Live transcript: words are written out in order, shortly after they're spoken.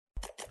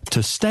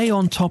To stay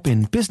on top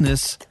in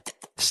business,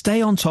 stay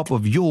on top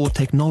of your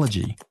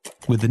technology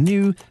with the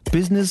new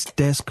Business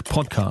Desk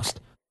podcast,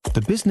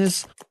 The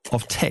Business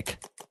of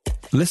Tech.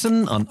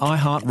 Listen on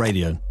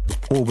iHeartRadio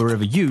or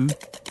wherever you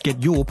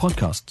get your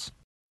podcasts.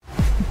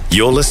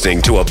 You're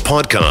listening to a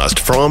podcast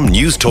from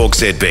News Talk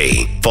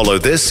ZB. Follow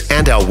this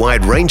and our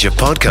wide range of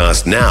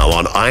podcasts now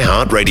on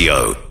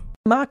iHeartRadio.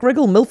 Mark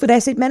Riggall, Milford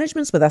Asset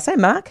Management's with us. Hey,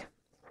 Mark.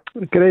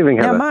 Good evening,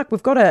 Heather. Now, Mark,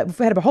 we've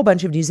had a whole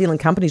bunch of New Zealand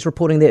companies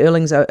reporting their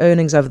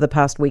earnings over the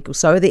past week or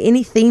so. Are there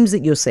any themes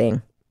that you're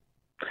seeing?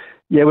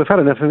 Yeah, we've had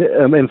enough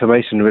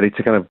information really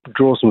to kind of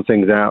draw some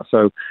things out.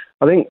 So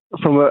I think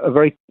from a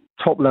very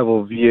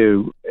top-level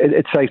view,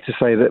 it's safe to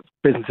say that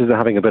businesses are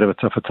having a bit of a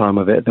tougher time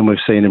of it than we've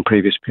seen in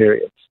previous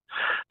periods.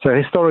 So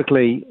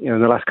historically,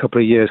 in the last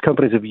couple of years,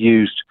 companies have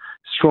used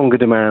stronger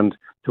demand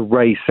to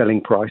raise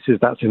selling prices.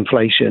 That's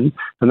inflation,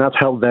 and that's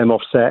helped them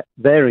offset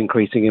their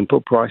increasing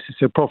input prices.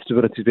 So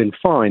profitability has been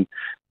fine.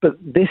 But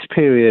this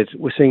period,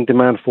 we're seeing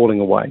demand falling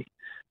away.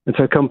 And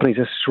so companies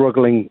are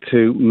struggling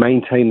to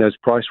maintain those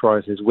price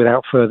rises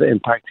without further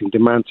impacting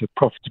demand, so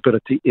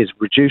profitability is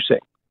reducing.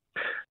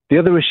 The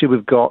other issue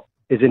we've got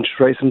is interest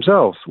rates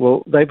themselves.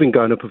 Well, they've been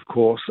going up, of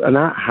course, and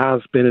that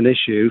has been an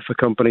issue for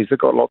companies that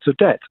got lots of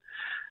debt.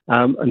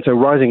 And so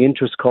rising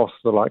interest costs,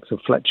 the likes of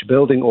Fletcher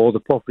Building or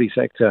the property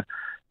sector,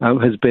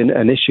 has been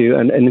an issue.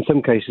 And in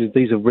some cases,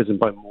 these have risen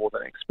by more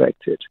than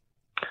expected.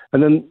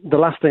 And then the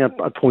last thing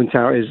I'd point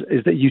out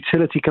is that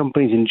utility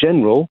companies in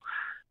general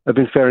have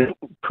been faring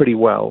pretty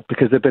well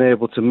because they've been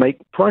able to make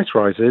price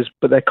rises,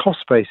 but their cost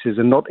bases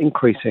are not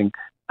increasing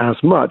as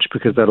much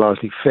because they're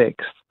largely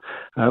fixed.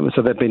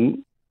 So they've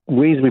been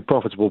reasonably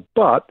profitable,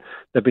 but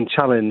they've been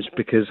challenged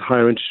because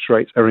higher interest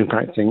rates are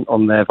impacting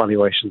on their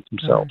valuations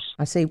themselves.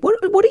 I see. What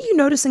are you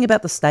noticing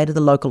about the state of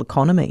the local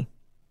economy?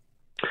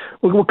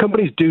 Well,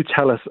 companies do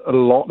tell us a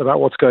lot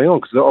about what's going on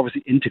because they're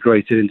obviously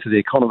integrated into the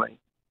economy.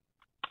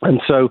 And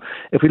so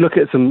if we look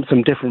at some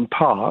different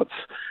parts,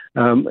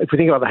 if we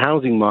think about the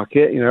housing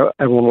market,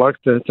 everyone likes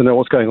to know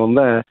what's going on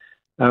there.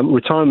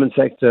 Retirement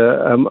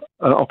sector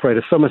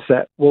operator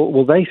Somerset,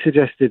 well, they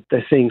suggested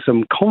they're seeing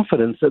some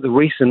confidence that the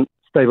recent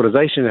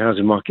stabilisation in the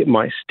housing market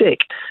might stick.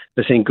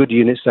 They're seeing good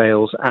unit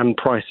sales and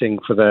pricing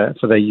for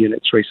their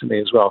units recently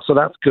as well. So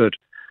that's good.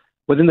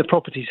 Within the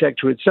property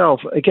sector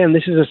itself, again,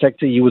 this is a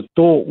sector you would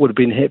thought would have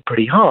been hit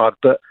pretty hard,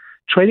 but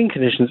trading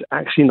conditions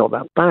actually not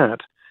that bad.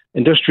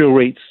 Industrial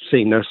REITs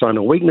seeing no sign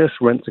of weakness,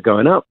 rents are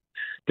going up,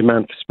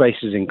 demand for space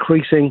is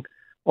increasing.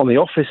 On the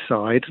office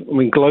side,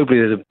 globally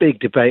there's a big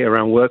debate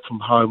around work from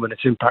home and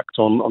its impact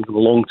on the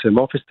long-term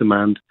office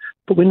demand,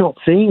 but we're not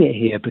seeing it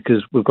here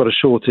because we've got a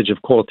shortage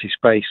of quality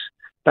space.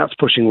 That's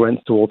pushing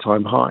rents to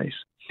all-time highs.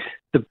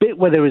 The bit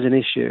where there is an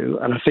issue,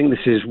 and I think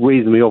this is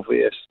reasonably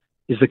obvious,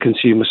 is the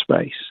consumer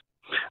space.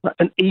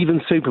 And even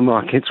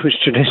supermarkets, which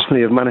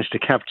traditionally have managed to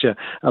capture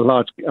a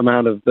large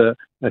amount of the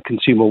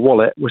consumer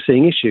wallet, we're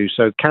seeing issues.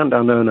 So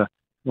Countdown owner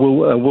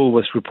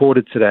Woolworths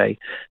reported today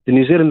the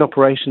New Zealand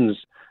operations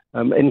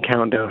in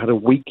Countdown had a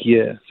weak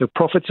year. So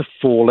profits are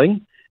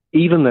falling,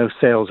 even though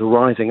sales are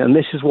rising. And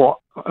this is what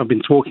I've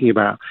been talking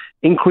about.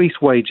 Increased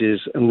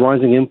wages and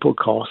rising input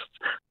costs,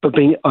 but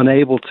being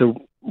unable to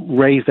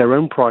raise their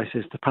own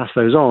prices to pass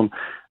those on.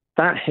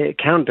 That hit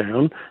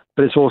Countdown,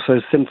 but it's also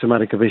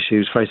symptomatic of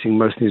issues facing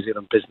most New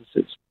Zealand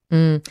businesses.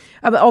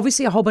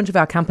 Obviously, a whole bunch of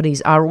our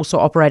companies are also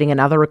operating in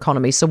other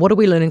economies. So what are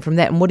we learning from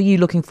that, and what are you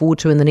looking forward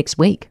to in the next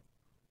week?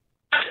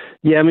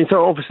 Yeah,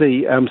 so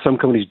obviously some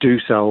companies do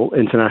sell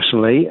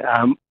internationally.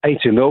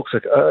 A2 Milk's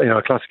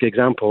a classic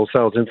example,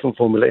 sells infant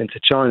formula into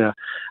China,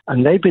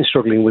 and they've been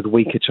struggling with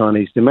weaker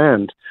Chinese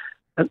demand.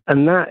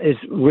 And that is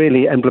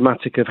really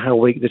emblematic of how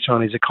weak the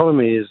Chinese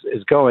economy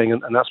is going,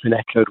 and that's been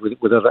echoed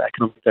with other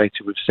economic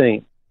data we've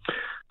seen.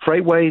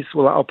 Freightways,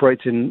 well, that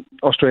operates in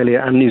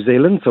Australia and New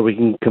Zealand, so we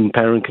can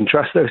compare and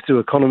contrast those two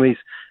economies.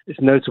 It's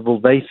notable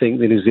they think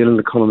the New Zealand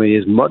economy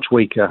is much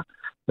weaker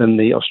than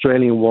the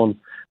Australian one,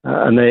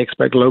 and they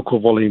expect local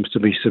volumes to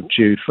be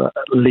subdued for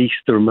at least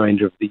the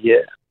remainder of the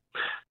year.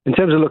 In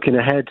terms of looking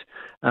ahead,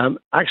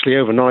 actually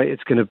overnight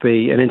it's going to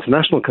be an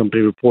international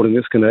company reporting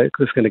that's going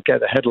to get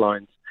the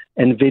headlines.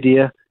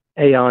 NVIDIA,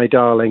 AI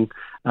darling,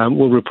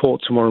 will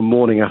report tomorrow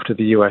morning after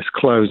the US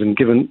close. And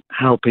given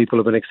how people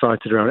have been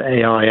excited around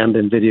AI and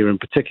NVIDIA in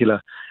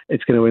particular,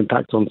 it's going to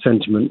impact on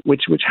sentiment,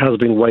 which has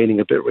been waning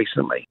a bit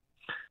recently.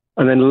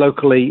 And then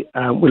locally,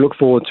 we look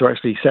forward to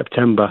actually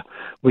September.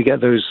 We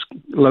get those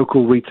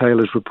local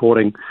retailers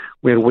reporting.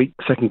 We had weak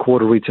second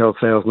quarter retail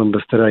sales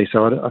numbers today.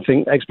 So I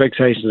think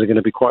expectations are going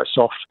to be quite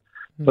soft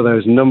for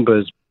those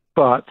numbers.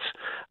 But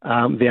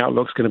the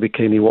outlook's going to be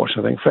keenly watched,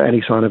 I think, for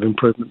any sign of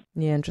improvement.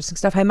 Yeah, interesting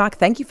stuff. Hey, Mark,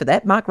 thank you for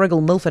that. Mark Riggall,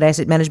 Milford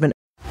Asset Management.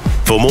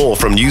 For more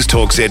from News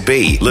Talk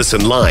ZB,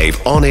 listen live,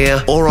 on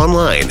air or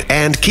online,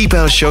 and keep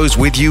our shows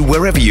with you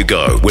wherever you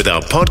go with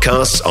our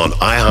podcasts on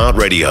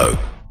iHeartRadio.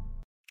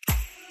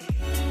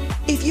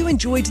 If you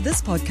enjoyed this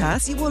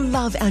podcast, you will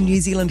love our New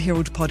Zealand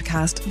Herald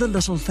podcast, The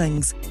Little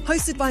Things,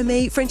 hosted by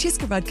me,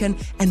 Francesca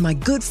Rudkin, and my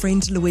good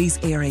friend Louise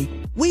Airy.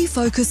 We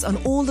focus on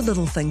all the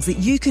little things that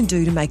you can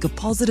do to make a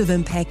positive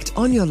impact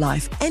on your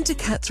life and to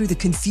cut through the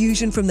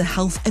confusion from the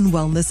health and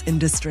wellness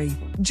industry.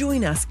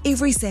 Join us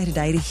every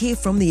Saturday to hear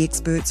from the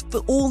experts for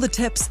all the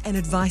tips and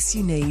advice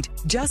you need.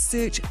 Just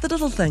search The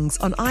Little Things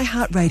on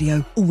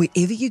iHeartRadio or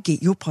wherever you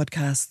get your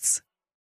podcasts.